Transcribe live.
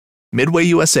Midway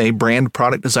USA brand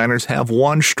product designers have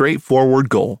one straightforward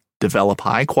goal: develop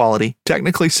high-quality,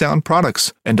 technically sound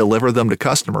products and deliver them to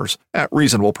customers at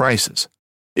reasonable prices.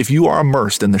 If you are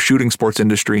immersed in the shooting sports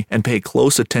industry and pay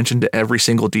close attention to every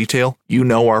single detail, you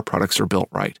know our products are built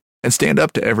right and stand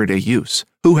up to everyday use.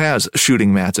 Who has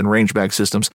shooting mats and range bag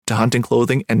systems to hunting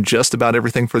clothing and just about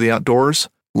everything for the outdoors?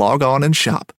 Log on and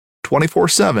shop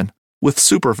 24/7 with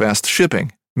super fast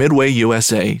shipping.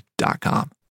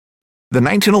 MidwayUSA.com. The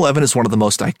 1911 is one of the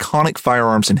most iconic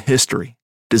firearms in history.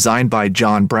 Designed by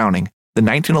John Browning, the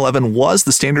 1911 was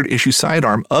the standard issue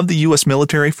sidearm of the U.S.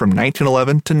 military from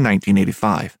 1911 to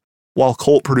 1985. While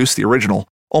Colt produced the original,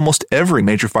 almost every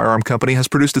major firearm company has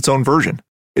produced its own version.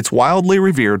 It's wildly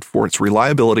revered for its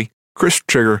reliability, crisp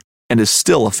trigger, and is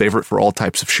still a favorite for all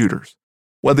types of shooters.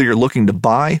 Whether you're looking to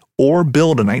buy or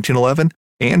build a 1911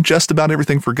 and just about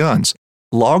everything for guns,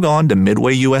 log on to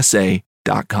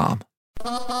MidwayUSA.com.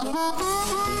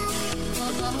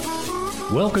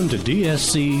 Welcome to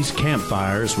DSC's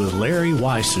Campfires with Larry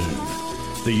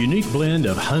Weishuhn, the unique blend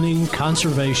of hunting,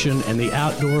 conservation, and the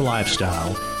outdoor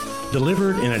lifestyle,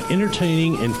 delivered in an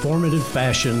entertaining, informative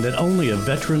fashion that only a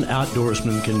veteran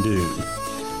outdoorsman can do.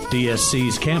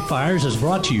 DSC's Campfires is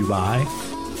brought to you by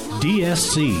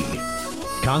DSC,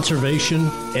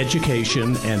 Conservation,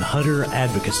 Education, and Hunter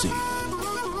Advocacy.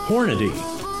 Hornady,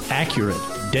 accurate,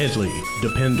 deadly,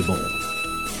 dependable.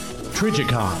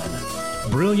 Trijicon,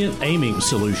 brilliant aiming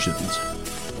solutions.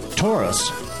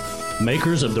 Taurus,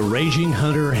 makers of the Raging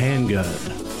Hunter handgun.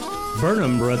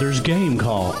 Burnham Brothers Game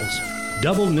Calls,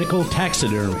 double nickel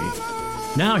taxidermy.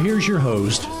 Now here's your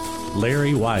host,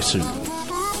 Larry Weishuhn.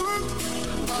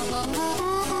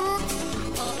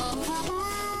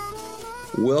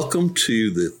 Welcome to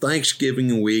the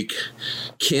Thanksgiving week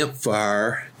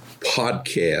campfire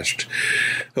podcast.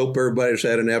 Hope everybody's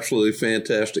had an absolutely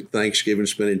fantastic Thanksgiving,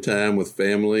 spending time with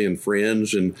family and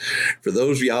friends. And for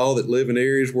those of y'all that live in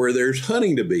areas where there's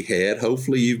hunting to be had,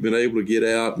 hopefully you've been able to get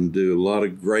out and do a lot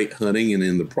of great hunting, and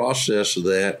in the process of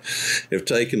that have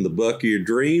taken the buck of your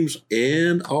dreams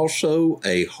and also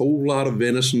a whole lot of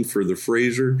venison for the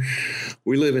freezer.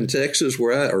 We live in Texas,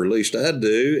 or at least I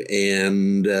do,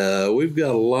 and we've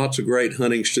got lots of great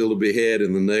hunting still to be had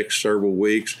in the next several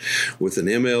weeks with an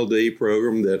MLD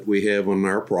program that we have on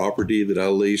our property that I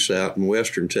lease out in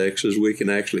western Texas. We can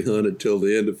actually hunt until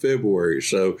the end of February,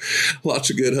 so lots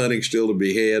of good hunting still to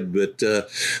be had. But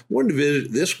wanted to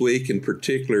visit this week in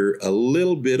particular a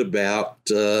little bit about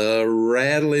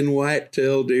rattling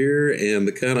whitetail deer and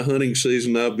the kind of hunting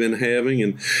season I've been having.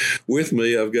 And with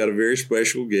me, I've got a very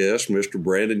special guest, Mr.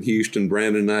 Brandon Houston.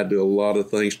 Brandon and I do a lot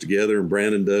of things together, and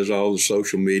Brandon does all the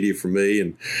social media for me.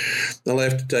 And I'll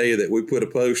have to tell you that we put a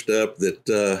post up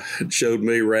that showed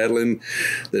me rattling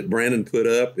that Brandon put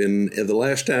up, and the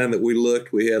last time that we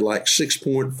looked, we had like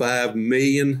 6.5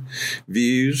 million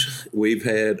views. We've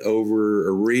had over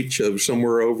a reach of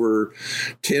somewhere over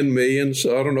 10 million.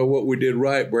 So I don't know what we did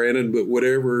right, Brandon, but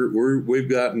whatever, we've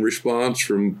gotten response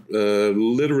from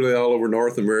literally all over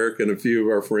North America and a few of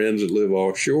our friends that live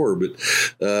offshore. But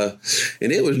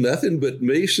and it was nothing but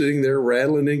me sitting there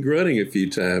rattling and grunting a few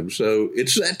times. So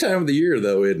it's that time of the year,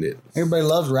 though, isn't it? Everybody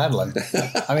loves rattling.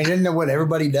 I mean, isn't that what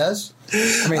everybody does?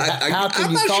 I mean, how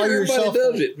can you call yourself?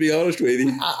 Everybody does it, to be honest with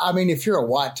you. I mean, if you're a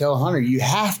whitetail hunter, you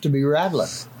have to be rattling.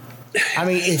 I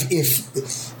mean, if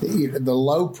the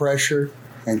low pressure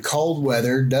and cold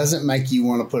weather doesn't make you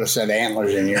want to put a set of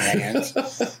antlers in your hands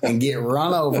and get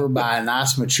run over by a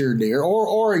nice mature deer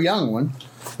or a young one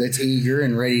that's eager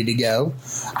and ready to go,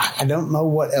 I don't know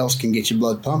what else can get your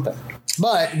blood pumping.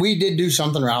 But we did do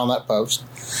something right on that post.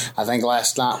 I think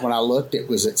last night when I looked, it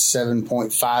was at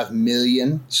 7.5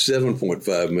 million.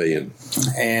 7.5 million.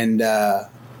 And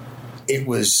it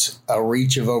was a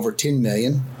reach of over 10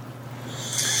 million.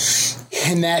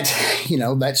 And that,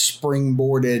 that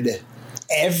springboarded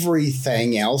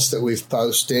everything else that we've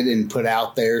posted and put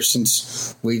out there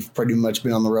since we've pretty much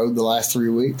been on the road the last 3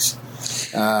 weeks.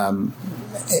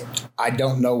 I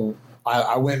don't know.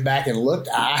 I went back and looked.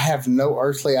 I have no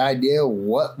earthly idea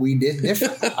what we did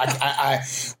different.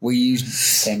 We used the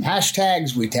same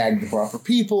hashtags. We tagged the proper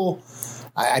people.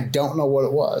 I don't know what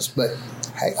it was, but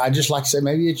hey, I just like to say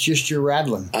maybe it's just your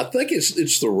rattling. I think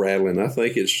it's the rattling. I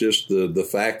think it's just the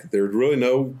fact that there's really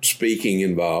no speaking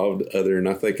involved other than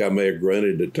I think I may have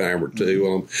grunted a time or two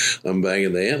while I'm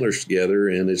banging the antlers together,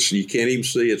 and you can't even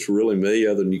see it's really me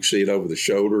other than you can see it over the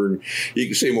shoulder, and you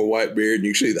can see my white beard, and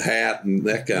you can see the hat and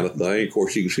that kind of thing. Of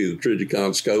course, you can see the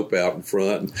Trijicon scope out in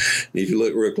front, and if you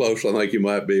look real close, I think you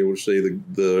might be able to see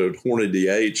the Hornady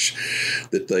DH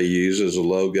that they use as a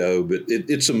logo. But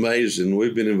it's amazing.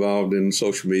 We've been involved in social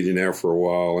social media now for a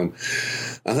while, and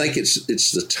I think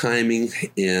it's the timing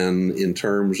and in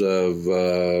terms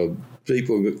of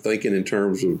people thinking in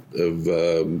terms of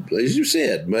as you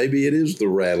said, maybe it is the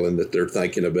rattling that they're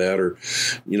thinking about, or,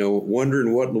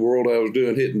 wondering what in the world I was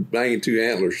doing banging two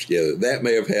antlers together. That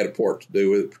may have had a part to do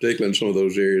with it, particularly in some of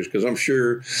those areas, because I'm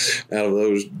sure out of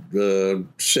those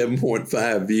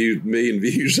 7.5 million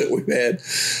views that we've had,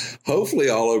 hopefully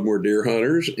all of them were deer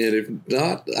hunters. And if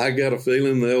not, I got a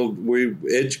feeling we've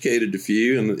educated a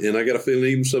few, and I got a feeling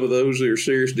even some of those that are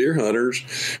serious deer hunters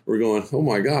were going, oh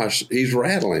my gosh, he's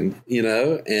rattling.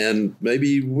 And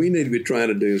maybe we need to be trying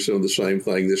to do some of the same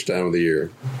thing this time of the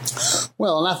year.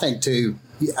 Well, and I think, too,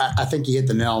 I think you hit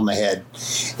the nail on the head.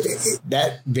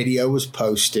 That video was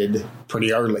posted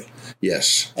pretty early.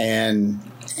 Yes. And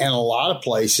a lot of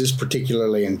places,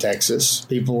 particularly in Texas,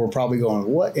 people were probably going,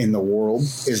 what in the world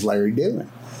is Larry doing?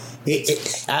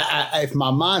 If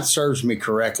my mind serves me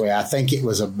correctly, I think it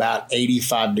was about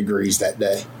 85 degrees that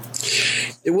day.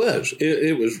 It was.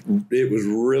 It was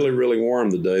really, really warm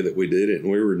the day that we did it,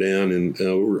 and we were down in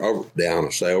over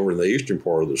in the eastern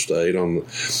part of the state on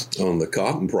the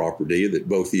cotton property that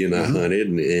both you and I hunted,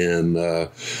 and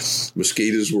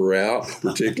mosquitoes were out,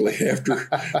 particularly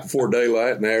before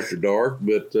daylight and after dark.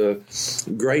 But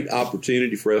great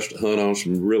opportunity for us to hunt on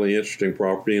some really interesting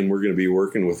property, and we're going to be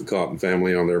working with the Cotton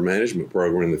family on their management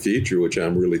program in the future, which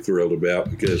I'm really thrilled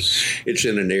about because it's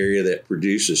in an area that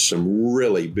produces some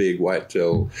really big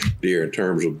whitetail deer in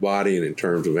terms of body and in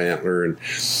terms of antler, and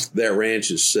that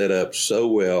ranch is set up so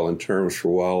well in terms for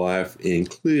wildlife,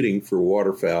 including for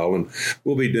waterfowl, and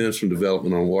we'll be doing some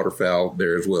development on waterfowl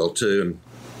there as well too. And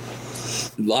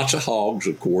lots of hogs,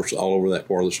 of course, all over that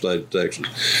part of the state of Texas,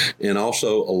 and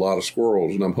also a lot of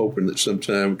squirrels. And I'm hoping that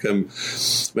sometime come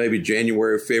maybe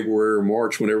January, February, or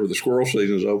March, whenever the squirrel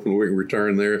season is open, we can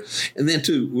return there. And then,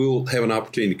 too, we'll have an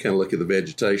opportunity to kind of look at the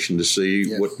vegetation to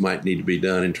see what might need to be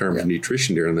done in terms of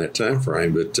nutrition during that time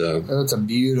frame. But it's a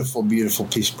beautiful, beautiful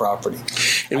piece of property.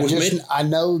 And I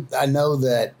know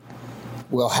that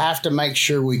we'll have to make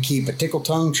sure we keep a tickle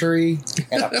tongue tree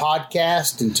and a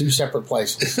podcast in two separate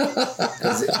places.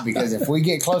 Because if we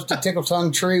get close to tickle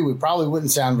tongue tree, we probably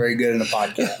wouldn't sound very good in a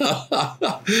podcast.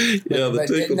 The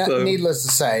tickle tongue. Needless to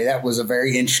say, that was a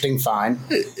very interesting find.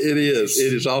 It is.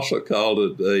 It is also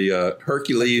called a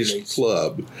Hercules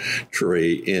Club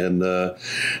tree, and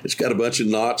it's got a bunch of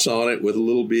knots on it with a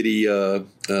little bitty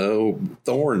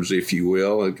thorns, if you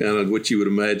will, and kind of what you would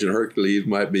imagine Hercules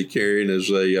might be carrying as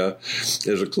a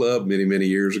club many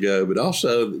years ago. But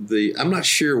also I'm not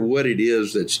sure what it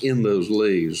is that's in those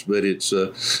leaves, but it's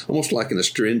almost like an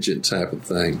astringent type of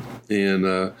thing,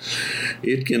 and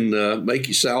it can make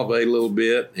you salivate a little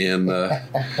bit. And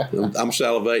I'm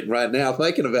salivating right now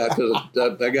thinking about it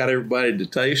because I got everybody to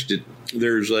taste it.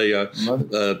 There's a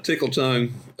tickle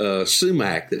tongue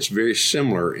sumac that's very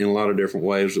similar in a lot of different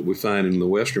ways that we find in the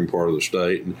western part of the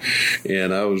state.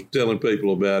 And I was telling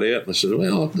people about it, and I said,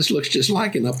 well, this looks just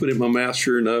like it. And I put it in my mouth.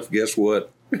 Sure enough, guess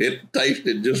what? It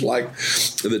tasted just like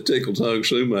the tickle tongue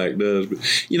sumac does. But,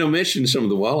 mentioning some of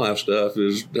the wildlife stuff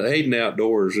is Hayden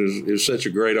Outdoors is such a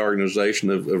great organization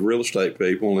of real estate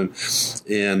people. And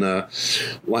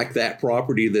like that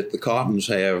property that the Cottons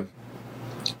have,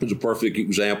 is a perfect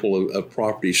example of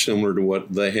property similar to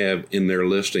what they have in their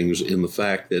listings, in the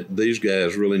fact that these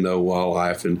guys really know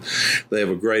wildlife, and they have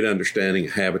a great understanding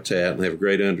of habitat, and they have a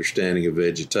great understanding of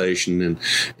vegetation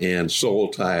and soil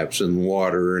types and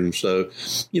water. And so,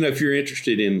 if you're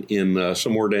interested in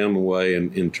somewhere down the way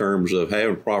in terms of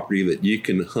having property that you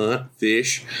can hunt,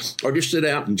 fish, or just sit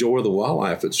out and enjoy the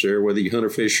wildlife that's there, whether you hunt or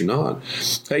fish or not,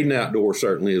 Hayden Outdoor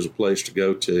certainly is a place to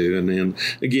go to. And then,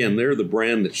 again, they're the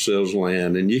brand that sells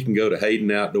land. And you can go to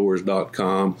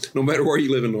HaydenOutdoors.com, no matter where you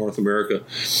live in North America.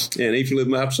 And if you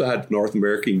live outside North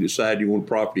America and you decide you want a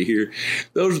property here,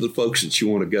 those are the folks that you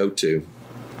want to go to.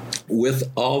 With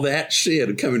all that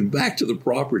said, coming back to the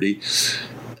property,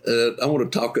 I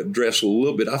want to address a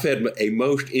little bit. I've had a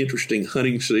most interesting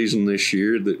hunting season this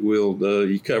year that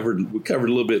we covered a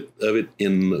little bit of it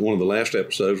in one of the last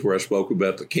episodes where I spoke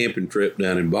about the camping trip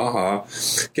down in Baja.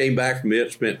 Came back from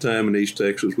it, spent time in East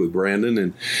Texas with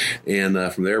Brandon,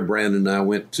 and from there, Brandon and I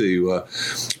went to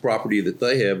property that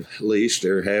they have leased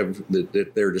or have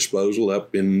at their disposal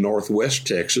up in Northwest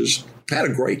Texas. Had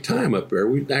a great time up there.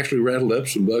 We actually rattled up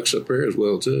some bucks up there as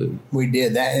well too. We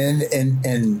did that,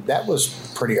 and that was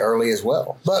pretty early as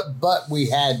well. But we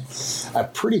had a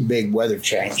pretty big weather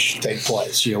change take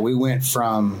place. We went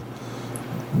from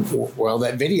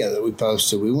that video that we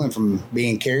posted. We went from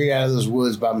being carried out of those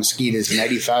woods by mosquitoes in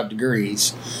 85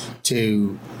 degrees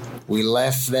to we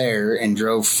left there and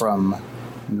drove from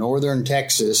northern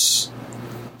Texas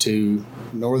to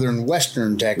northern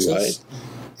western Texas. Right.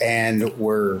 And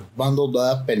we're bundled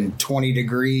up and 20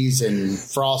 degrees and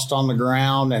frost on the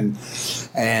ground, and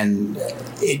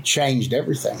it changed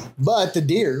everything. But the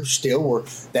deer still were.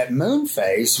 That moon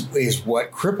phase is what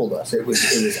crippled us. It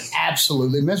was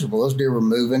absolutely miserable. Those deer were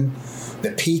moving.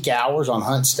 The peak hours on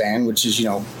hunt stand, which is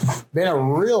been a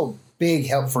real big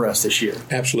help for us this year.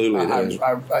 Absolutely,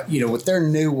 with their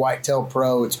new Whitetail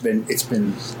Pro, it's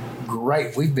been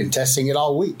great. We've been testing it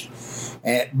all week,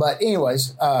 but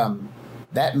anyways.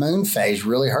 That moon phase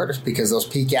really hurt us because those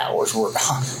peak hours were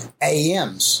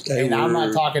AMs. I'm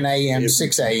not talking AM,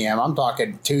 6 a.m. I'm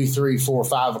talking 2, 3, 4,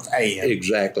 5 a.m.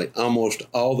 Exactly. Almost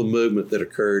all the movement that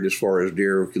occurred as far as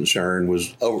deer were concerned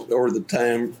was over the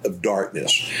time of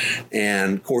darkness.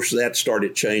 And, of course, that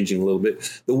started changing a little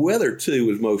bit. The weather, too,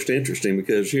 was most interesting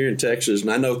because here in Texas, and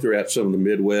I know throughout some of the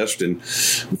Midwest and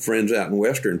friends out in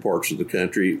western parts of the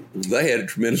country, they had a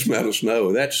tremendous amount of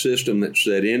snow. That system that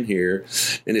set in here,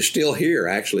 and it's still here,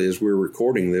 actually, as we're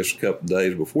recording this a couple of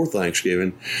days before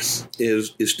Thanksgiving,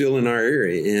 is still in our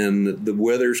area. And the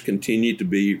weather's continued to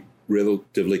be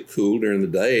relatively cool during the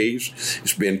days.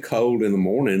 It's been cold in the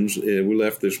mornings. We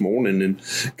left this morning in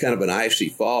kind of an icy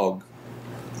fog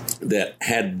that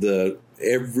had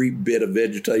every bit of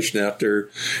vegetation out there,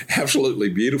 absolutely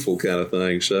beautiful kind of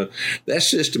thing. So that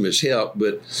system has helped,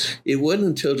 but it wasn't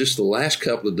until just the last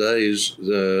couple of days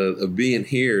of being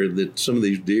here that some of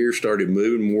these deer started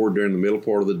moving more during the middle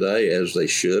part of the day, as they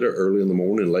should, or early in the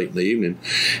morning, late in the evening.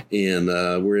 And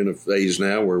we're in a phase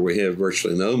now where we have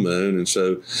virtually no moon. And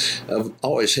so I've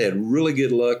always had really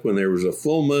good luck when there was a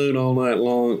full moon all night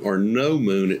long or no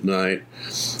moon at night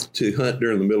to hunt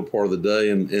during the middle part of the day.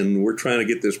 And we're trying to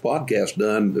get this podcast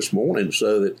done this morning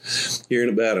so that here in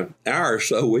about an hour or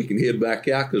so we can head back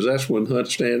out, because that's when hunt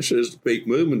stand says the peak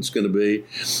movement's going to be,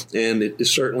 and it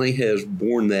certainly has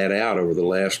borne that out over the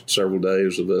last several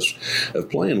days of us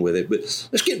playing with it. But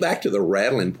let's get back to the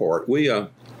rattling part. The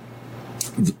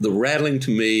rattling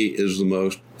to me is the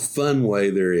most fun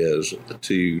way there is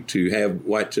to have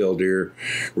whitetail deer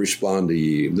respond to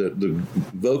you. The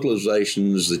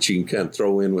vocalizations that you can kind of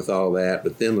throw in with all that,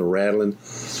 but then the rattling.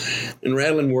 And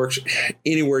rattling works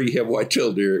anywhere you have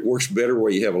whitetail deer. It works better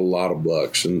where you have a lot of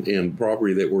bucks. And the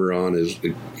property that we're on is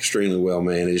extremely well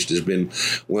managed, has been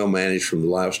well managed from the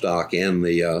livestock and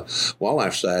the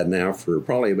wildlife side now for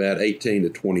probably about 18 to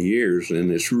 20 years.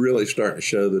 And it's really starting to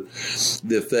show the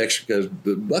effects, because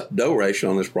the buck-doe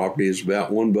ratio on this property is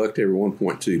about 1 buck to every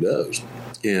 1.2 does.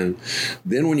 And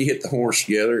then when you hit the horns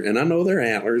together, and I know they're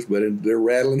antlers, but they're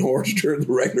rattling horns during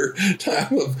the regular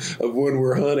time of when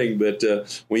we're hunting. But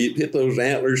when you hit those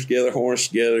antlers together, horns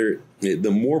together,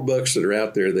 the more bucks that are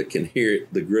out there that can hear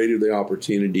it, the greater the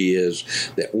opportunity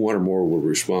is that one or more will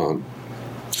respond.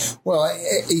 Well,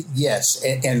 yes.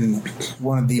 And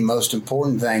one of the most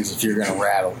important things, if you're going to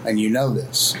rattle, and you know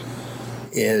this,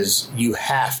 is you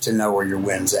have to know where your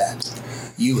wind's at.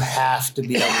 You have to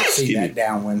be able to see that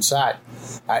downwind side.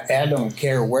 I don't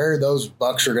care where those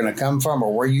bucks are going to come from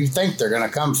or where you think they're going to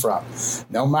come from.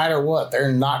 No matter what,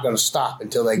 they're not going to stop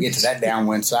until they get to that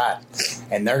downwind side.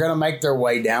 And they're going to make their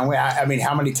way downwind. I mean,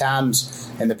 how many times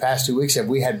in the past 2 weeks have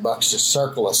we had bucks just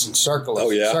circle us and circle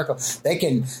us and circle?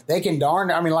 They can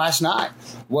darn, I mean, last night,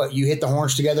 you hit the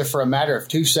horns together for a matter of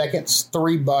 2 seconds,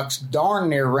 3 bucks darn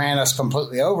near ran us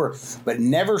completely over, but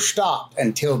never stopped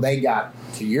until they got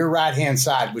to your right-hand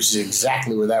side, which is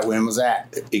exactly where that wind was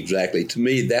at. Exactly. To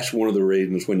me, that's one of the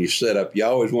reasons when you set up, you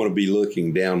always want to be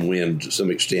looking downwind to some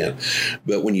extent.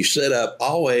 But when you set up,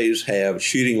 always have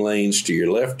shooting lanes to your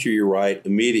left, to your right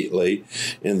immediately,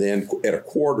 and then at a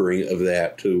quartering of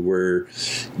that to where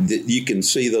you can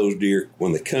see those deer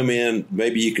when they come in.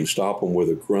 Maybe you can stop them with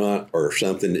a grunt or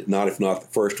something, if not the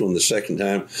first one, the second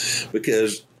time,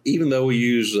 because even though we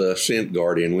use Scent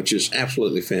Guardian, which is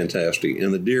absolutely fantastic,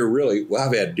 and the deer really,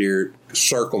 I've had deer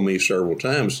circle me several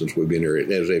times since we've been here,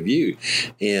 as have you,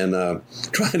 and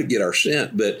trying to get our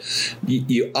scent. But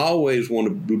you always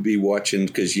want to be watching,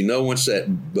 because you know once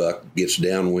that buck gets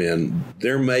downwind,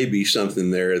 there may be something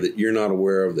there that you're not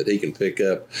aware of that he can pick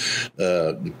up,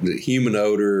 the human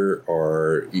odor,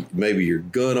 or maybe your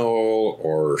gun oil,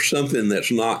 or something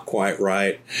that's not quite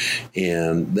right.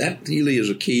 And that really is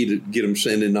a key to get them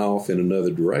sending off in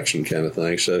another direction kind of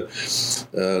thing. So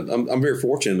I'm very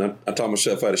fortunate. I taught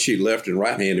myself how to shoot left and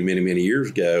right-handed many, many years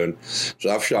ago. And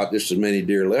so I've shot just as many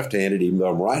deer left-handed, even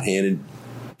though I'm right-handed,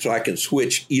 so I can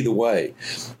switch either way,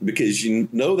 because you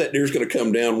know that deer's going to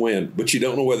come downwind, but you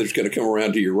don't know whether it's going to come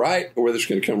around to your right or whether it's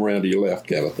going to come around to your left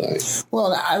kind of thing.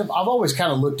 Well, I've always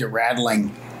kind of looked at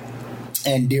rattling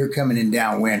and deer coming in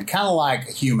downwind, kind of like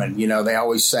a human. You know, they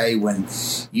always say when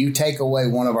you take away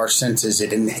one of our senses,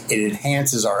 it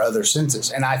enhances our other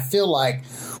senses. And I feel like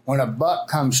when a buck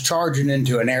comes charging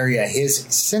into an area, his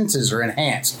senses are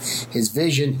enhanced. His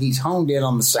vision, he's honed in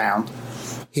on the sound.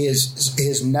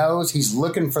 His nose, he's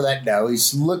looking for that doe.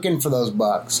 He's looking for those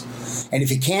bucks. And if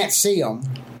he can't see them,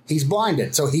 he's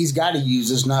blinded. So he's got to use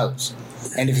his nose.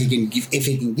 And if he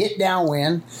can get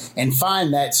downwind and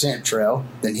find that scent trail,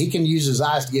 then he can use his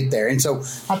eyes to get there. And so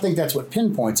I think that's what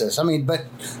pinpoints us. I mean, but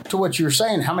to what you were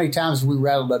saying, how many times have we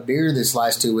rattled up deer this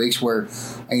last 2 weeks where,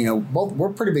 you know,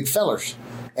 we're pretty big fellers.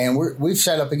 And we've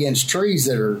set up against trees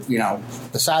that are, you know,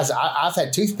 the size. I've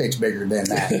had toothpicks bigger than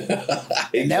that.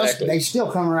 Exactly. And they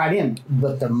still come right in.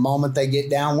 But the moment they get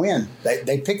downwind,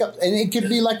 they pick up. And it could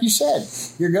be, like you said,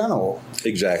 your gun oil.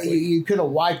 Exactly. You could have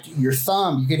wiped your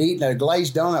thumb. You could have eaten a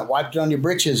glazed donut, wiped it on your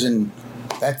britches, and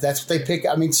that's what they pick.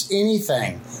 I mean, it's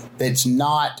anything that's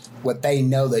not what they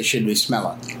know they should be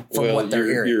smelling from what they're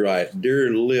hearing. You're right.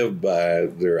 Deer live by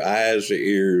their eyes, their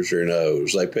ears, their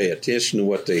nose. They pay attention to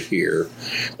what they hear.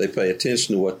 They pay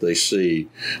attention to what they see,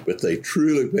 but they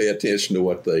truly pay attention to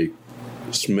what they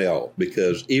smell,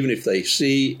 because even if they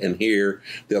see and hear,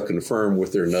 they'll confirm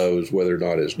with their nose whether or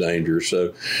not it's dangerous.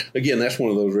 So again, that's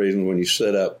one of those reasons when you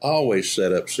set up, always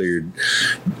set up so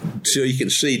you can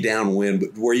see downwind,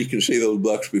 but where you can see those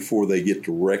bucks before they get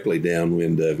directly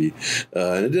downwind of you.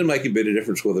 And it doesn't make a bit of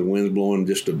difference whether the wind's blowing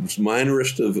just a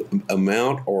minorest of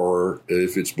amount or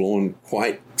if it's blowing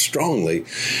quite strongly.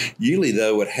 Usually,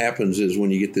 though, what happens is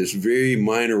when you get this very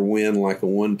minor wind, like a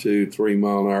 1, 2, 3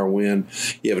 mile an hour wind,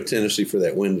 you have a tendency for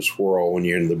that wind to swirl when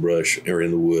you're in the brush or in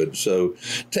the woods. So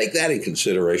take that in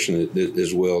consideration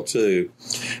as well, too.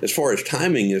 As far as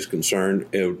timing is concerned,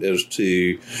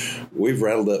 we've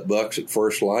rattled up bucks at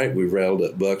first light. We've rattled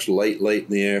up bucks late in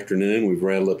the afternoon. We've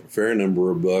rattled up a fair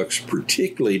number of bucks,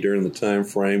 particularly during the time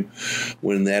frame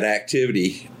when that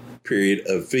activity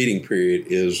feeding period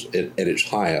is at its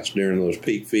highest during those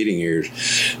peak feeding years.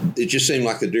 It just seemed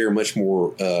like the deer are much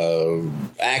more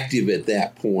active at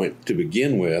that point to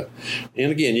begin with.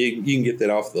 And again, you can get that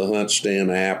off the Hunt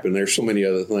Stand app, and there's so many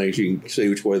other things. You can see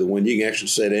which way the wind. You can actually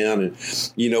sit down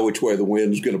and you know which way the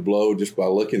wind is going to blow just by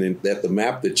looking at the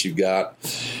map that you've got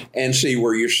and see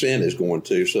where your scent is going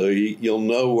to. So you'll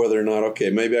know whether or not, okay,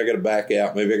 maybe I got to back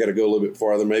out, maybe I got to go a little bit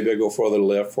farther, maybe I go farther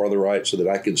left, farther right, so that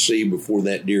I can see before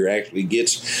that deer actually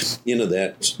gets into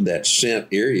that scent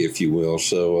area, if you will.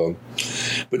 So,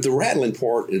 but the rattling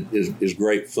part is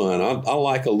great fun. I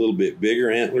like a little bit bigger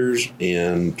antlers,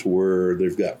 and to where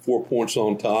they've got 4 points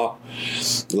on top,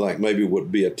 like maybe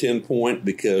would be a 10-point,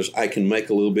 because I can make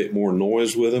a little bit more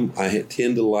noise with them. I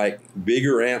tend to like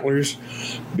bigger antlers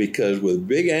because with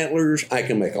big antlers, I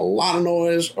can make a lot of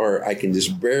noise, or I can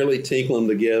just barely tinkle them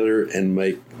together and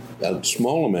make a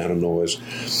small amount of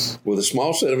noise. With a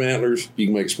small set of antlers, you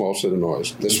can make a small set of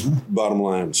noise. That's bottom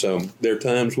line. So there are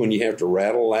times when you have to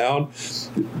rattle loud,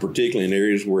 particularly in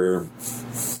areas where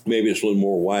maybe it's a little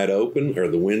more wide open or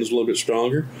the wind's a little bit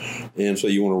stronger. And so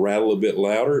you want to rattle a bit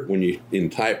louder when you're in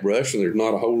tight brush and there's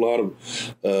not a whole lot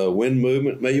of wind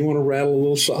movement. Maybe you want to rattle a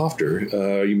little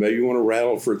softer. You maybe want to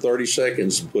rattle for 30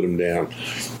 seconds and put them down.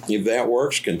 If that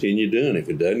works, continue doing it. If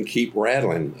it doesn't, keep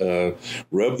rattling.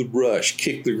 Rub the brush,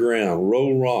 kick the ground,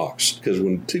 roll rocks. Because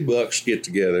when two bucks get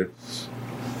together,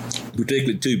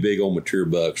 particularly two big old mature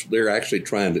bucks, they're actually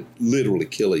trying to literally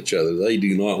kill each other. They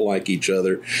do not like each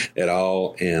other at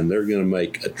all, and they're going to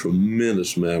make a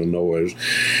tremendous amount of noise.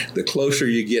 The closer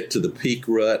you get to the peak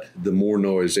rut, the more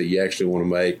noise that you actually want to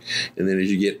make. And then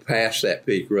as you get past that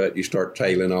peak rut, you start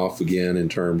tailing off again in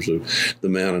terms of the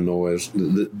amount of noise.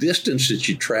 The distance that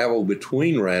you travel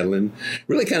between rattling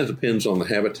really kind of depends on the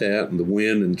habitat and the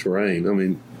wind and terrain. I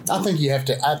mean, I think you have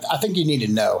to. I think you need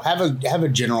to know, have a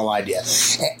general idea.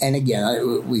 And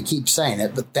again, we keep saying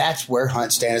it, but that's where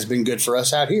Hunt Stand has been good for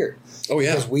us out here. Oh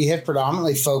yeah, because we have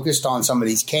predominantly focused on some of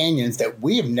these canyons that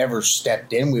we have never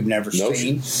stepped in, we've never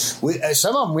seen.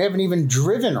 Some of them we haven't even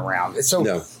driven around.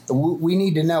 So we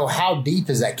need to know, how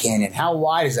deep is that canyon? How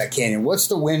wide is that canyon? What's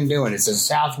the wind doing? Is it a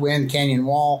south wind? Canyon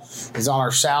wall is on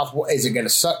our south. Is it going to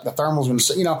suck? The thermal's going to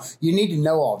suck. You know, you need to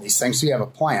know all these things so you have a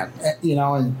plan. You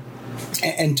know,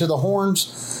 and to the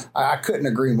horns, I couldn't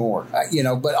agree more.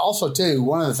 But also too,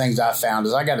 one of the things I found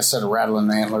is I got a set of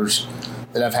rattling antlers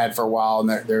that I've had for a while,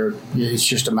 and it's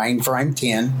just a mainframe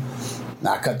 10. And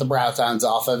I cut the brow tines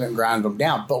off of it and grind them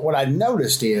down. But what I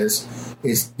noticed is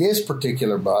this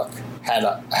particular buck had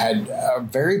a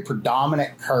very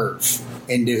predominant curve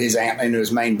into his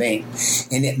main beam,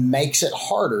 and it makes it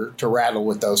harder to rattle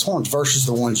with those horns versus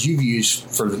the ones you've used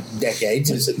for decades.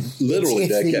 Literally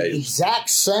it's decades. The exact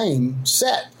same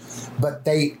set. but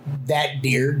that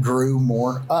deer grew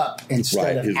more up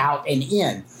instead of out and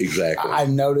in. Exactly. I've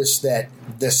noticed that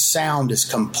the sound is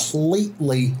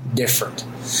completely different.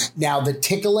 Now, the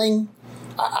tickling,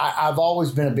 I've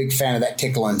always been a big fan of that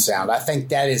tickling sound. I think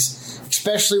that is,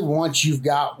 especially once you've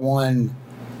got one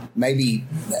maybe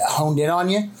honed in on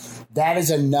you, that is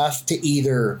enough to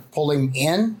either pull him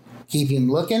in, keep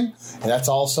him looking, and that's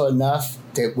also enough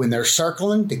to, when they're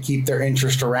circling, to keep their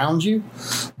interest around you.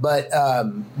 But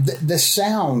the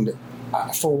sound,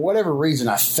 for whatever reason,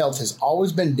 I felt has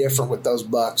always been different with those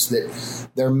bucks, that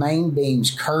their main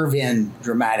beams curve in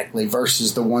dramatically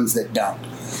versus the ones that don't.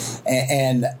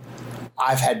 And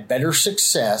I've had better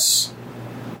success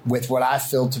with what I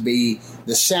feel to be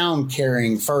the sound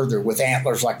carrying further with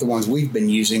antlers like the ones we've been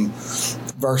using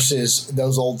versus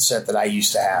those old set that I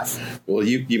used to have. Well,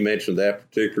 you mentioned that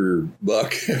particular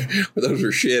buck. Those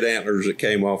are shed antlers that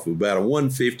came off of about a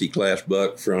 150 class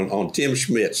buck on Tim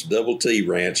Schmidt's Double T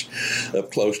Ranch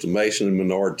up close to Mason and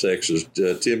Menard, Texas.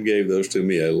 Tim gave those to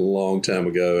me a long time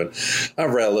ago, and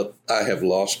I have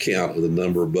lost count of the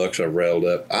number of bucks I've railed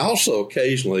up. I also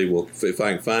occasionally will, if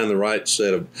I can find the right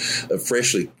set of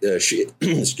freshly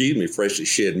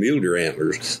shed mule deer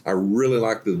antlers. I really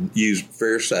like to use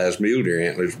fair-sized mule deer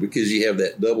antlers because you have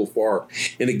that double fork.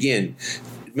 And again,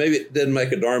 maybe it doesn't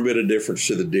make a darn bit of difference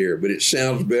to the deer, but it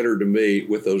sounds better to me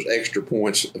with those extra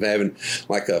points of having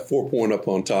like a 4-point up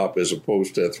on top as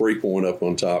opposed to a 3-point up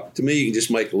on top. To me, you can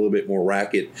just make a little bit more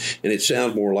racket, and it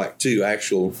sounds more like two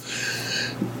actual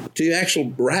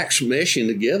racks meshing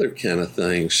together kind of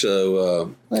thing.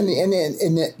 So, one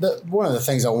of the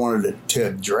things I wanted to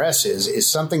address is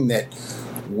something that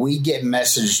we get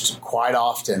messaged quite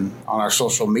often on our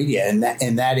social media, and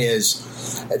that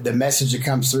is the message that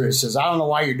comes through. It says, "I don't know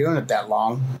why you're doing it that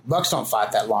long. Bucks don't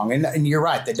fight that long," and you're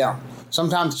right, they don't.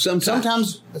 Sometimes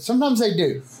they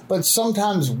do, but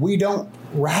sometimes we don't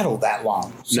rattle that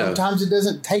long. Sometimes it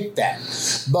doesn't take that,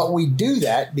 but we do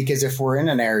that because if we're in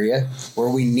an area where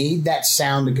we need that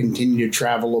sound to continue to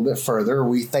travel a little bit further, or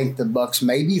we think the bucks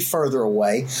may be further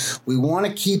away, we want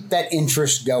to keep that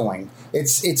interest going.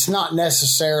 It's not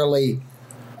necessarily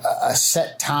a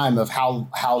set time of how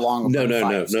long. No. There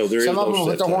Some is of them no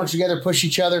put their horns together, push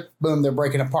each other, boom, they're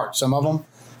breaking apart. Some of them,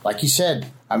 like you said,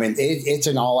 I mean, it's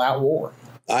an all-out war.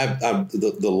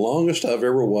 The longest I've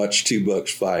ever watched two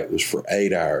bucks fight was for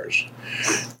 8 hours,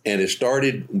 and it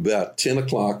started about 10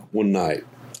 o'clock one night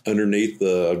underneath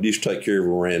I used to take care of a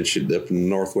ranch up in the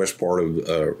northwest part of,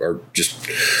 or just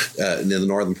in the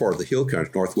northern part of the hill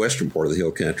country, northwestern part of the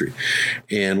hill country,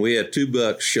 and we had two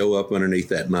bucks show up underneath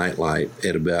that nightlight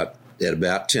at about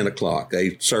 10 o'clock.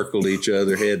 They circled each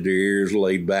other, had their ears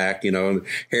laid back, and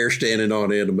hair standing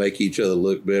on end to make each other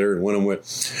look better. And one of them went,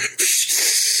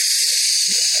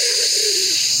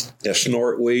 a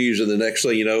snort wheeze, and the next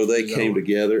thing you know, they came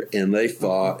together and they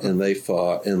fought and they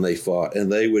fought and they fought,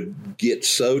 and they would get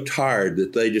so tired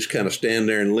that they just kind of stand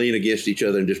there and lean against each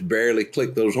other and just barely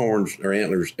click those horns or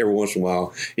antlers every once in a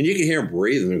while, and you can hear them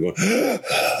breathing. They're going,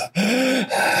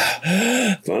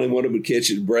 finally one of them would catch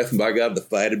his breath, and by God, the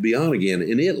fight would be on again.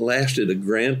 And it lasted a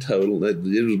grand total.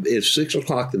 It's 6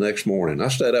 o'clock the next morning. I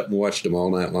stayed up and watched them all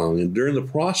night long, and during the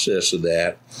process of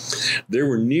that, there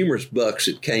were numerous bucks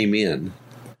that came in.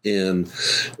 And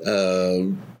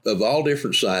of all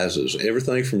different sizes,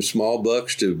 everything from small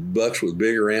bucks to bucks with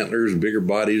bigger antlers and bigger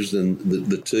bodies than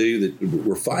the two that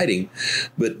were fighting.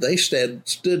 But they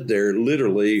stood there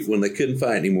literally when they couldn't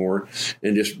fight anymore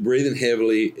and just breathing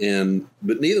heavily.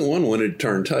 But neither one wanted to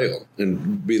turn tail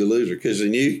and be the loser, because they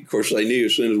knew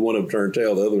as soon as one of them turned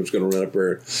tail, the other was going to run up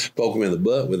there and poke them in the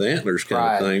butt with antlers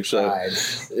kind of thing. So,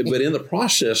 but in the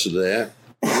process of that,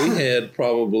 we had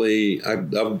probably,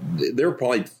 there were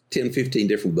probably 10, 15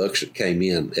 different bucks that came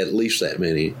in, at least that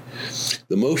many.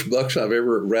 The most bucks I've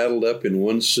ever rattled up in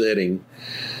one setting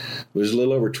was a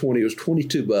little over 20. It was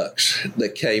 22 bucks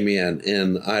that came in,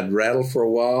 and I'd rattle for a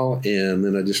while, and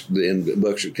then the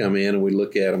bucks would come in, and we'd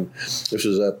look at them. This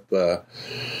was up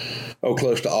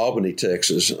close to Albany,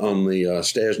 Texas, on the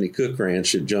Stasny Cook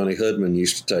Ranch that Johnny Hudman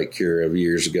used to take care of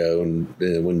years ago. And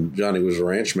when Johnny was a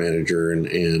ranch manager, and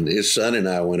his son and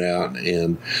I went out,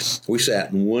 and we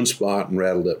sat in one spot and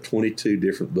rattled up 22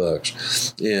 different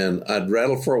bucks. And I'd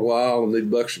rattle for a while, and these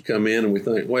bucks would come in, and we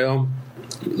think, well,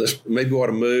 maybe we ought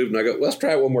to move. And I go, let's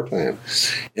try it one more time.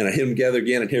 And I hit them together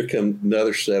again, and here come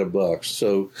another set of bucks.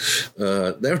 So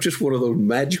that was just one of those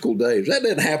magical days. That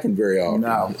doesn't happen very often.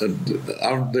 No.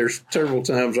 There's several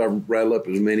times I've rattled up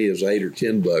as many as 8 or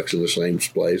 10 bucks in the same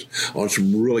place on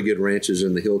some really good ranches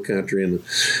in the hill country and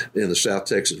in the South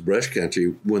Texas brush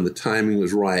country when the timing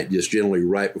was right, just generally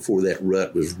right before that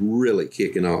rut was really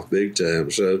kicking off big time.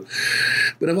 So,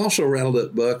 but I've also rattled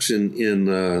up bucks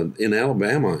in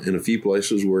Alabama in a few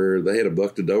places where they had a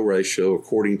buck to doe ratio,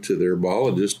 according to their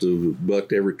biologist, of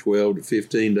buck every 12 to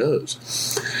 15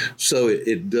 does. So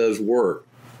it does work.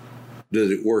 Does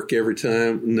it work every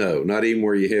time? No, not even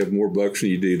where you have more bucks than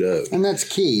you do does. And that's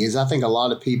key, is I think a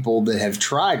lot of people that have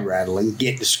tried rattling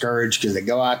get discouraged because they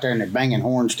go out there and they're banging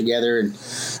horns together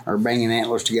or banging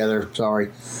antlers together,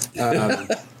 and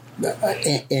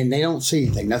they don't see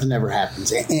anything. Nothing ever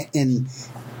happens. And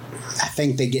I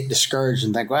think they get discouraged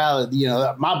and think, well,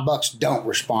 my bucks don't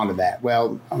respond to that.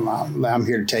 Well, I'm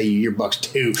here to tell you, your bucks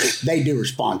do. They do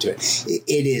respond to it.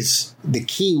 It is the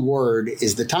key word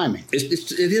is the timing. It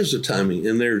is the timing,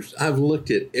 and I've looked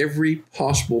at every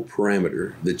possible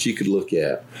parameter that you could look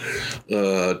at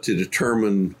to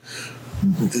determine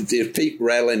the peak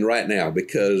rattling right now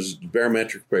because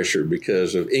barometric pressure,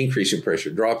 because of increasing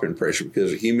pressure, dropping pressure,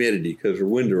 because of humidity, because of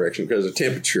wind direction, because of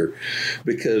temperature,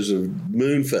 because of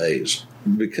moon phase,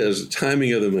 because of the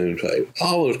timing of the moon phase,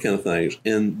 all those kind of things.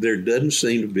 And there doesn't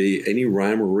seem to be any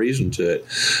rhyme or reason to it.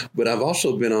 But I've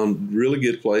also been on really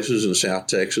good places in South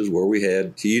Texas where we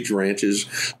had huge ranches,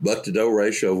 buck to doe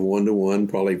ratio of 1 to 1,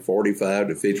 probably 45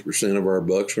 to 50% of our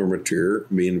bucks were mature,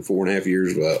 being 4.5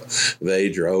 years of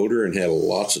age or older, and had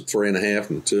lots of 3.5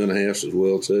 and 2.5s as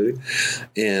well too.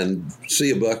 And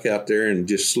see a buck out there and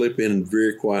just slip in and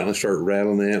very quietly start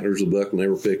rattling the antlers. The buck will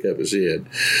never pick up his head.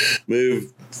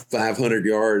 Move 500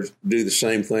 yards, do the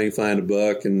same thing, find a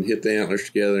buck and hit the antlers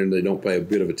together, and they don't pay a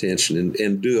bit of attention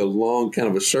and do a long kind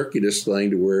of a circuitous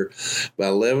thing to where by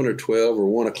 11 or 12 or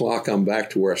 1 o'clock, I'm back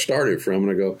to where I started from.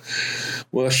 And I go,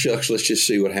 well, shucks, let's just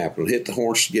see what happened. Hit the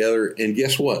horns together. And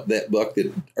guess what? That buck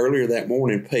that earlier that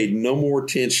morning paid no more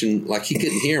attention, like he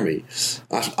couldn't hear me.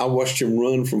 I watched him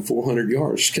run from 400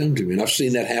 yards to come to me. And I've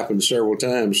seen that happen several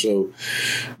times. So,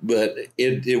 but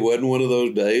it wasn't one of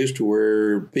those days to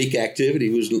where peak activity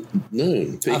was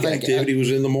noon. Peak activity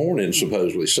was in the morning,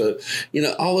 supposedly. So,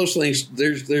 all those things,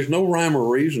 there's no rhyme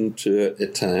or reason to it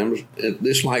at times.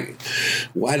 It's like,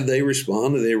 why do they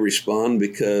respond? Do they respond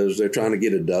because they're trying to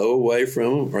get a doe away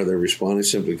from them? Are they responding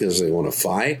simply because they want to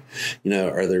fight?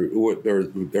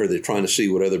 Are they trying to see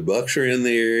what other bucks are in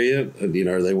the area?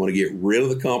 Or they want to get rid of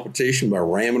the competition by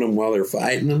ramming them while they're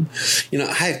fighting them?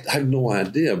 I have no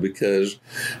idea because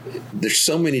there's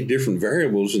so many different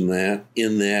variables in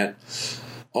that.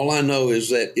 All I know is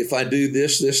that if I do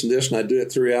this, and this, and I do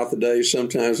it throughout the day,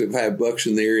 sometimes if I have bucks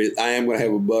in the area, I am going to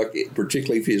have a buck,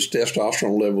 particularly if his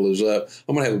testosterone level is up,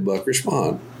 I'm going to have a buck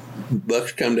respond.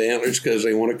 Bucks come to antlers because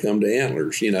they want to come to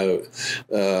antlers.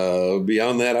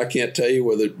 Beyond that, I can't tell you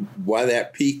why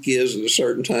that peak is at a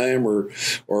certain time or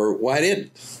why it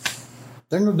isn't.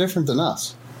 They're no different than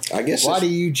us. I guess. Why do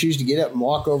you choose to get up and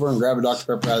walk over and grab a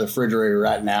Dr. Pepper out of the refrigerator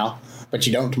right now, but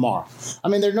you don't tomorrow? I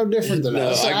mean, they're no different than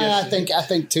us. I think,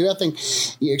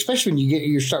 especially when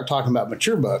you start talking about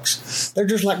mature bucks, they're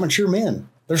just like mature men.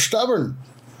 They're stubborn.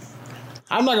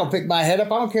 I'm not going to pick my head up.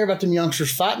 I don't care about them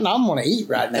youngsters fighting. I'm going to eat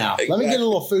right now. Exactly. Let me get a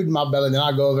little food in my belly, then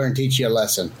I'll go over there and teach you a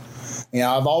lesson.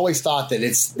 I've always thought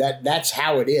that that's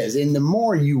how it is. And the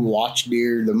more you watch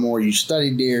deer, the more you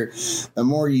study deer, the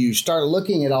more you start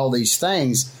looking at all these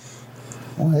things,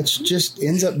 well, it just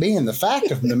ends up being the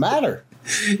fact of the matter.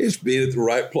 It's being at the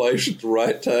right place at the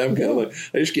right time. I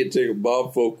just get to take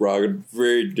Bob Folkrock, a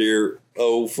very dear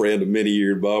old friend of many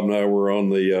years. Bob and I were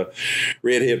on the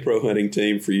Redhead Pro Hunting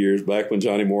team for years, back when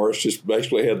Johnny Morris just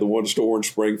basically had the one store in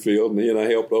Springfield, and he and I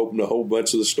helped open a whole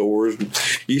bunch of the stores and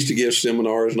used to give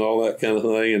seminars and all that kind of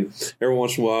thing. And every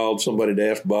once in a while, somebody'd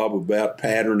ask Bob about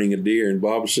patterning a deer, and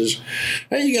Bob says,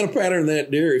 "How you going to pattern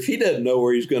that deer if he doesn't know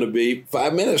where he's going to be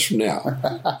 5 minutes from now?"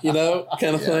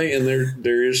 Kind of thing. And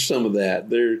there is some of that.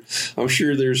 I'm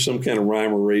sure there's some kind of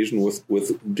rhyme or reason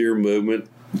with deer movement.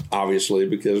 Obviously,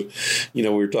 because, we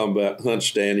were talking about hunt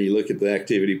stand, you look at the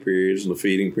activity periods and the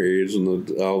feeding periods and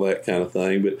all that kind of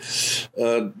thing. But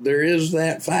there is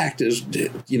that fact is,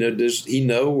 does he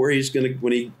know where he's going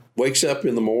to, wakes up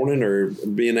in the morning or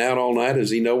being out all night, does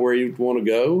he know where he want to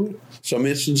go? Some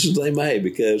instances they may,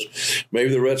 because maybe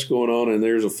the rut's going on and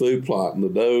there's a food plot and the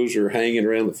does are hanging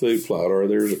around the food plot, or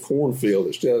there's a cornfield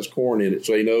that still has corn in it,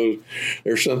 so he knows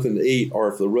there's something to eat.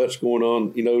 Or if the rut's going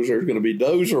on, he knows there's going to be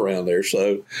does around there.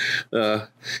 So,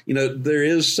 there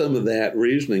is some of that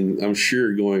reasoning, I'm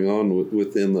sure, going on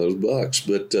within those bucks.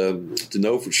 But to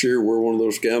know for sure where one of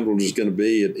those scoundrels is going to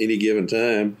be at any given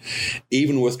time,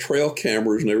 even with trail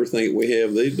cameras and everything that we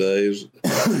have these days,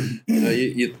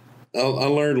 I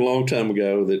learned a long time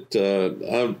ago that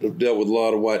I've dealt with a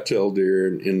lot of white-tailed deer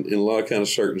in a lot of kind of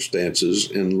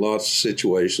circumstances, in lots of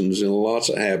situations, in lots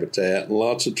of habitat, and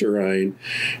lots of terrain.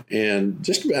 And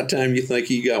just about time you think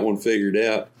you got one figured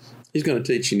out, he's going to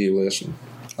teach you a new lesson.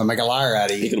 I'll make a liar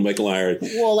out of you. He's going to make a liar out of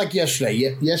you. Well, like yesterday.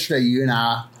 Yesterday, you and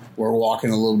I were walking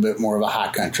a little bit more of a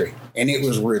high country, and it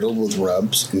was riddled with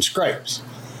rubs and scrapes.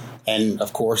 And,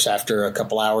 of course, after a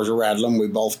couple hours of rattling, we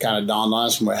both kind of dawned on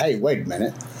us and went, hey, wait a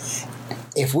minute.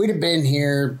 If we'd have been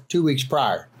here 2 weeks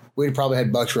prior, we'd have probably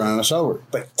had bucks running us over.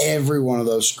 But every one of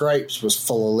those scrapes was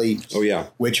full of leaves. Oh, yeah.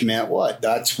 Which meant what?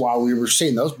 That's why we were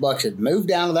seeing those bucks had moved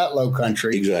down to that low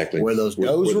country. Exactly. Where those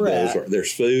does were at.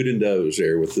 There's food and does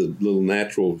there with the little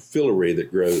natural fillery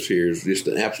that grows here. Is just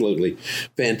an absolutely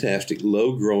fantastic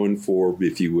low-growing forb,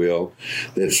 if you will,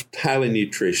 that's highly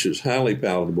nutritious, highly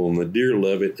palatable, and the deer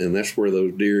love it, and that's where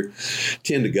those deer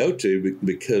tend to go to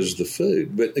because of the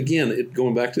food. But again,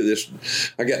 going back to this,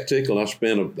 I got tickled. I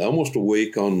spent almost a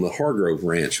week on the Hargrove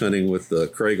Ranch hunting with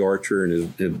Craig Archer,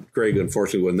 and Craig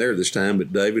unfortunately wasn't there this time,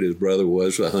 but David, his brother,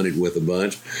 was. So I hunted with a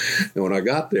bunch. And when I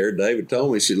got there, David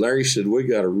told me, he said, Larry, said, we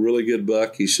got a really good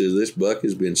buck. He said, this buck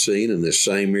has been seen in this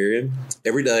same area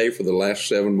every day for the last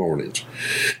 7 mornings.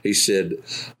 He said,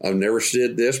 I've never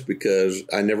said this because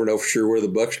I never know for sure where the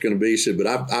buck's going to be. He said, but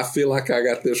I feel like I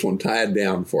got this one tied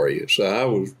down for you. So I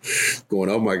was going,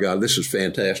 oh my God, this is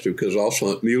fantastic, because I also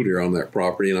hunt mule deer on that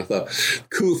property. And I thought,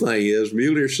 cool thing is,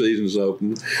 mule deer season's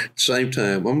open. At the same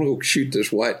time, I'm going to go shoot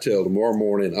this whitetail tomorrow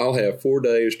morning. I'll have 4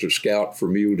 days to scout for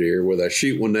mule deer, whether I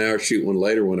shoot one now or shoot one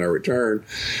later when I return.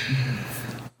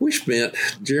 We spent,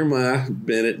 Jeremiah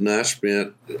Bennett and I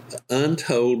spent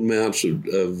untold amounts of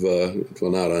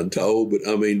well, not untold, but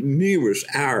I mean numerous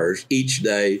hours each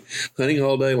day hunting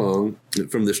all day long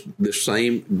from this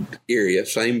same area,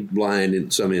 same blind in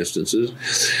some instances,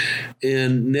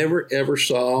 and never ever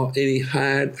saw any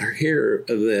hide or hair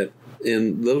of that.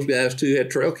 And those guys, too, had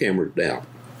trail cameras down.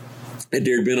 And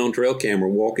deer had been on trail camera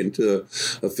walking to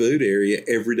a food area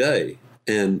every day.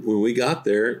 And when we got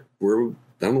there, I don't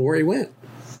know where he went.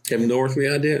 Have no earthly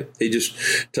idea. He just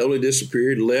totally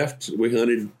disappeared, left. We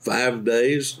hunted 5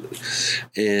 days.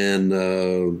 And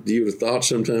you would have thought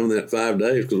sometime in that 5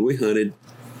 days, because we hunted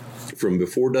from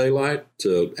before daylight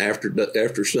to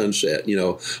after sunset,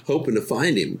 hoping to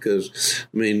find him, because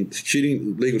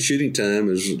legal shooting time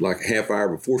is like a half hour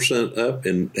before sun up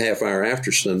and half hour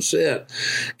after sunset.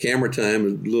 Camera time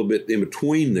is a little bit in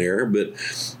between there, but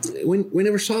we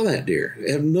never saw that deer.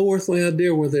 I have no earthly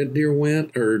idea where that deer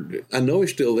went, or I know he's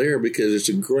still there because it's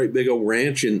a great big old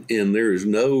ranch and there is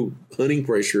no hunting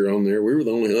pressure on there. We were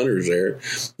the only hunters there.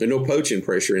 There's no poaching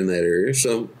pressure in that area.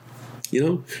 So,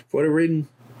 for whatever reason,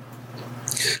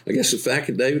 I guess the fact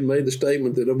that David made the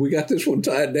statement that we got this one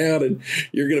tied down and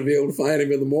you're going to be able to find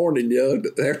him in the morning,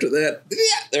 after that,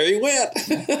 there he went.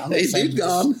 He's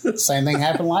gone. Same thing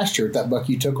happened last year with that buck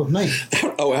you took with me.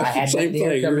 Oh, I had same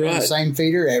thing. You're right. The same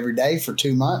feeder every day for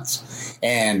 2 months.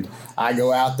 And I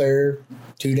go out there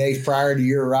 2 days prior to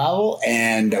your arrival,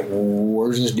 and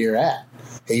where's this deer at?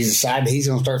 He's decided he's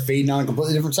going to start feeding on a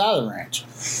completely different side of the ranch.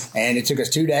 And it took us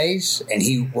 2 days, and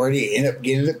he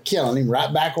ended up killing him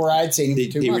right back where I had seen him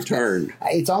for 2 months. He returned.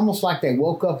 It's almost like they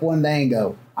woke up one day and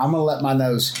go, I'm going to let my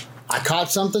nose, I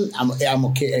caught something,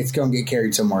 it's going to get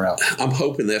carried somewhere else. I'm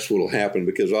hoping that's what will happen,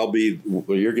 because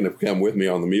you're going to come with me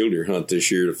on the mule deer hunt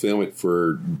this year to film it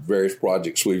for various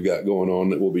projects we've got going on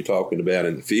that we'll be talking about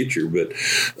in the future. But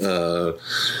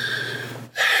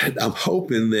I'm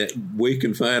hoping that we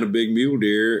can find a big mule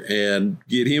deer and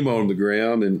get him on the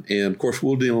ground. And of course,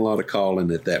 we'll do a lot of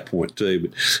calling at that point,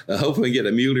 too. But hopefully we get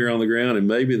a mule deer on the ground, and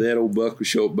maybe that old buck will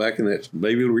show up back in that.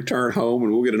 Maybe he'll return home,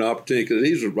 and we'll get an opportunity, because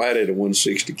he's right at a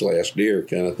 160 class deer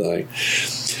kind of thing.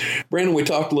 Brandon, we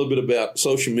talked a little bit about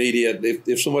social media.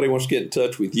 If somebody wants to get in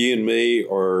touch with you and me,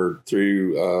 or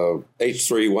through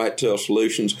H3 Whitetail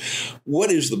Solutions,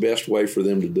 what is the best way for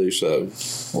them to do so?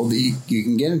 Well, you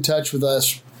can get in touch with us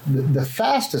the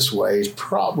fastest way is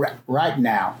right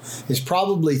now is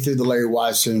probably through the Larry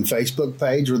Weishuhn Facebook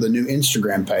page or the new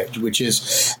Instagram page, which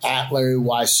is at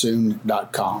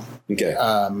LarryWeishuhn.com. Okay.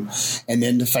 And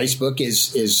then the Facebook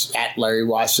is at Larry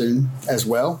Weishuhn as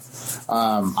well.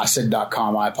 I said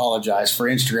 .com. I apologize. For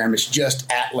Instagram, it's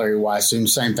just at Larry Weishuhn.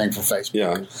 Same thing for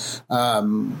Facebook. Yeah.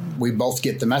 We both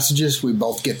get the messages. We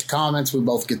both get the comments. We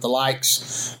both get the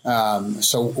likes.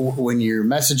 So when you're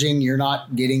messaging, you're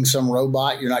not getting some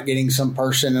robot. You're not getting some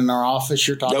person in our office.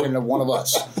 You're talking to one of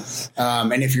us.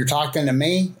 And if you're talking to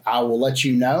me, I will let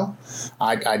you know.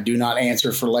 I do not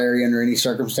answer for Larry under any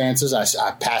circumstances.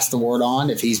 I pass the word on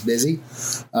if he's busy.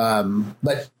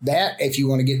 But if you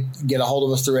want to get a hold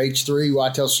of us through H3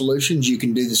 Whitetail Solutions, you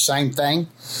can do the same thing.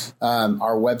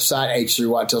 Our website,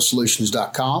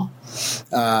 h3whitetailsolutions.com.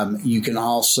 You can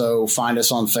also find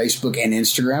us on Facebook and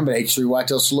Instagram at H3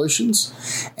 Whitetail Solutions.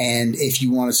 And if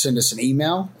you want to send us an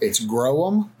email, it's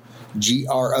Growem,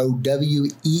 GROWEM,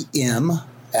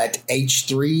 at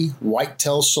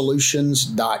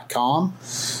h3whitetailsolutions.com.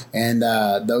 And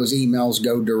those emails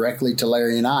go directly to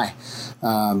Larry and I.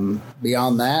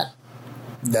 Beyond that,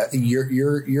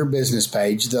 your business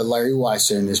page, the Larry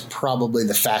Weishuhn, is probably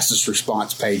the fastest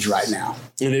response page right now.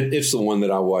 And it's the one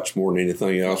that I watch more than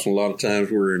anything else. And a lot of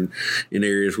times we're in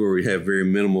areas where we have very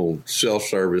minimal cell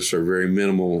service or very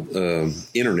minimal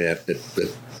internet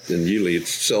and usually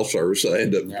it's cell service I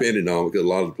end up depending on, because a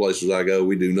lot of the places I go,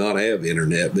 we do not have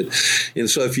internet. And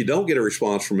so if you don't get a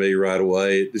response from me right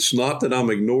away, it's not that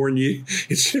I'm ignoring you.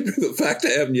 It's simply the fact I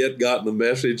haven't yet gotten the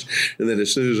message. And then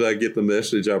as soon as I get the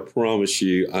message, I promise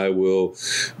you I will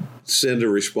send a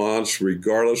response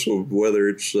regardless of whether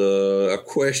it's a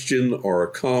question or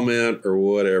a comment or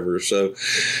whatever. So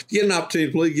if you get an opportunity,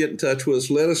 please get in touch with us.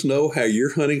 Let us know how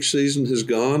your hunting season has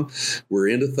gone. We're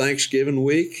into Thanksgiving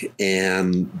week,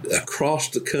 and across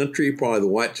the country, probably the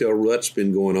whitetail rut's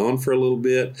been going on for a little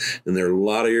bit, and there are a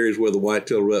lot of areas where the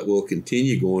whitetail rut will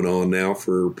continue going on now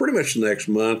for pretty much the next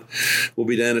month. We'll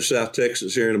be down in South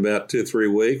Texas here in about 2 or 3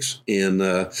 weeks, and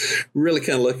really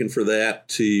kind of looking for that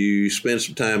to spend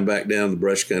some time back down in the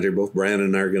brush country. Both Brandon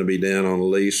and I are going to be down on a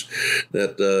lease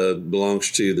that belongs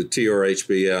to the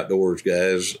TRHB Outdoors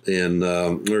guys, and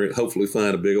we're going to hopefully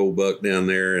find a big old buck down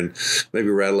there and maybe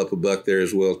rattle up a buck there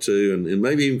as well too, and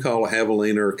maybe even call a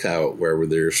javelina or a coyote where we're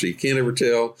there. So you can't ever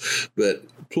tell, but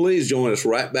please join us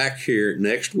right back here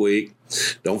next week.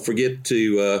 Don't forget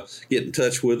to get in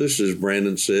touch with us, as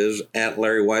Brandon says, at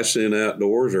Larry Weishuhn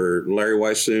Outdoors, or Larry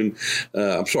Weishuhn.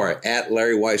 At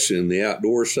Larry Weishuhn. The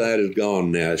outdoor side is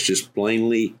gone now. It's just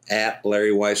plainly at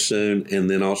Larry Weishuhn, and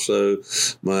then also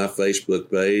my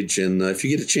Facebook page. And if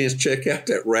you get a chance, check out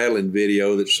that rattling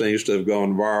video that seems to have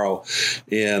gone viral.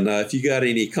 And if you got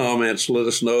any comments, let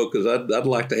us know, because I'd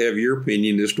like to have your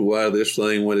opinion as to why this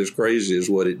thing went as crazy as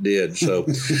what it did. So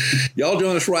y'all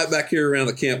join us right back here around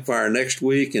the campfire next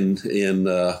week, and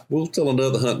we'll tell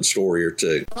another hunting story or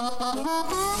two.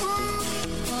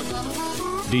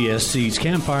 DSC's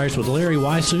Campfires with Larry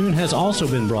Weishuhn has also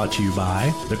been brought to you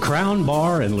by the Crown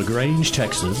Bar in LaGrange,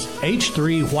 Texas,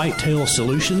 H3 Whitetail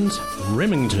Solutions,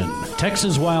 Remington,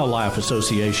 Texas Wildlife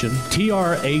Association,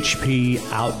 TRHP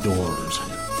Outdoors.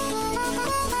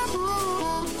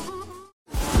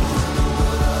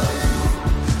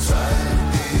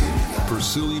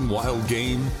 Pursuing wild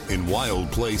game in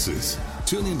wild places.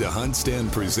 Tune in to Hunt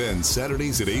Stand Presents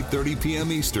Saturdays at 8:30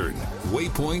 p.m. Eastern.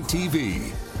 Waypoint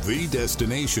TV, the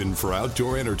destination for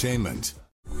outdoor entertainment.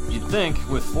 You'd think,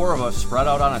 with 4 of us spread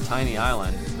out on a tiny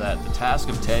island, that the task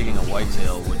of tagging a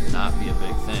whitetail would not be a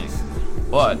big thing.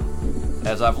 But,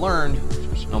 as I've learned,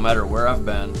 no matter where I've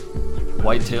been,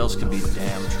 whitetails can be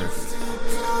damn tricky.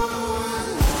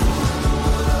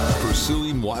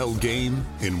 Pursuing wild game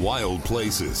in wild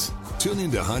places. Tune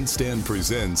in to Hunt Stand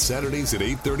Presents Saturdays at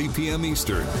 8:30 p.m.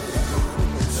 Eastern.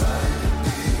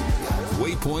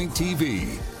 Waypoint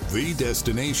TV, the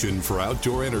destination for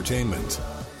outdoor entertainment.